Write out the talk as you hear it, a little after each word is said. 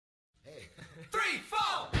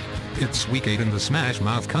It's Week 8 in the Smash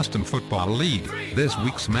Mouth Custom Football League. This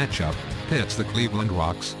week's matchup pits the Cleveland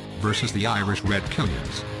Rocks versus the Irish Red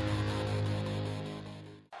Killians.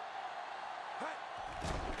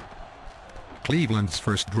 Cleveland's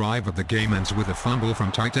first drive of the game ends with a fumble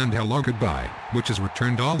from tight end Hello Goodbye, which is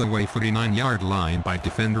returned all the way 49-yard line by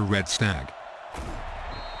defender Red Stag.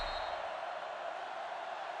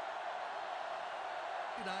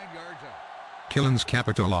 Killians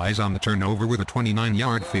capitalize on the turnover with a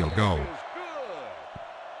 29-yard field goal.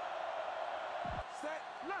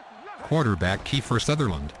 Quarterback Kiefer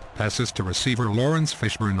Sutherland passes to receiver Lawrence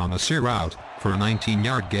Fishburne on a sear route for a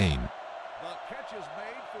 19-yard gain.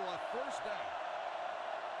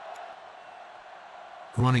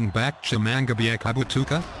 Running back Chimanga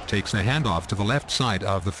Kabutuka takes a handoff to the left side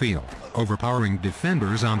of the field, overpowering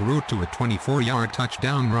defenders en route to a 24-yard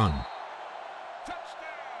touchdown run.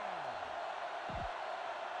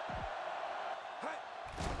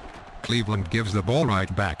 Cleveland gives the ball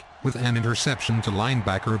right back, with an interception to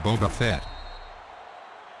linebacker Boba Fett.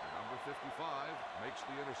 Number 55 makes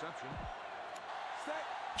the interception.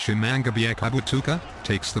 Chimanga Kabutuka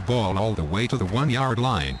takes the ball all the way to the 1-yard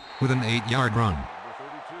line, with an 8-yard run.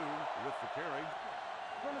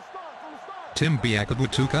 Tim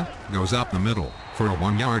Kabutuka goes up the middle for a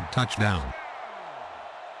 1-yard touchdown.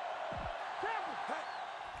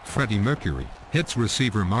 Freddie Mercury hits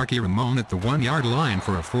receiver Marky Ramone at the 1-yard line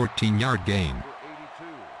for a 14-yard gain.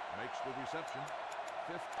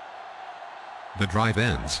 The drive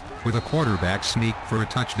ends with a quarterback sneak for a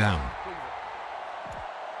touchdown.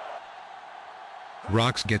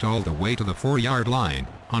 Rocks get all the way to the 4-yard line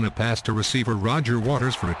on a pass to receiver Roger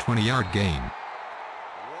Waters for a 20-yard gain.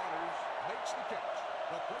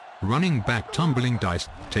 Running back Tumbling Dice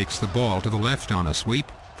takes the ball to the left on a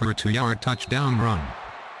sweep for a 2-yard touchdown run.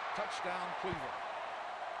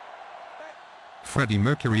 Freddie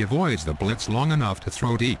Mercury avoids the blitz long enough to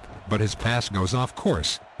throw deep, but his pass goes off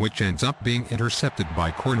course, which ends up being intercepted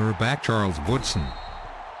by cornerback Charles Woodson. On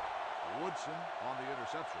the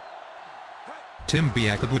interception. Tim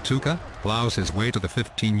Kabutuka plows his way to the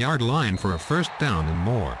 15-yard line for a first down and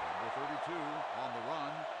more.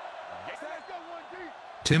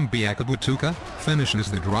 Tim Kabutuka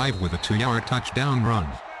finishes the drive with a 2-yard touchdown run.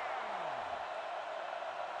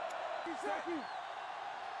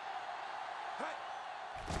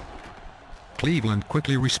 Cleveland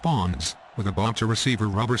quickly responds with a bomb to receiver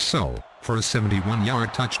Robert Soule for a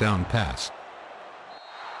 71-yard touchdown pass.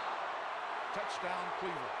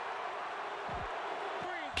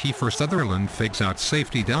 Kiefer Sutherland fakes out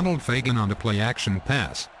safety Donald Fagan on the play-action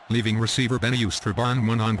pass, leaving receiver Benny Usterbarn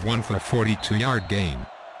one-on-one for a 42-yard gain.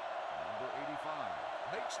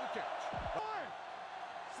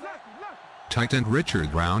 Tight end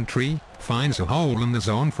Richard Roundtree finds a hole in the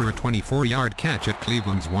zone for a 24-yard catch at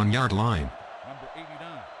Cleveland's 1-yard line.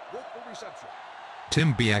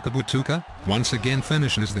 Tim Kabutuka once again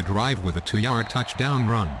finishes the drive with a 2-yard touchdown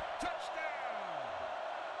run.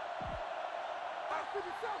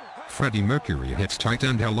 Freddie Mercury hits tight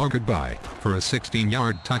end Hello Goodbye for a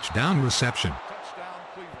 16-yard touchdown reception.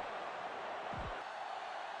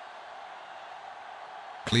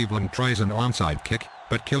 Cleveland tries an onside kick,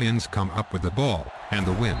 but Killians come up with the ball and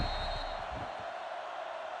the win.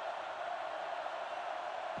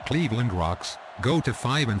 Cleveland Rocks go to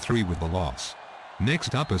 5-3 with the loss.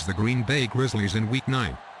 Next up is the Green Bay Grizzlies in Week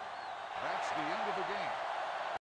 9.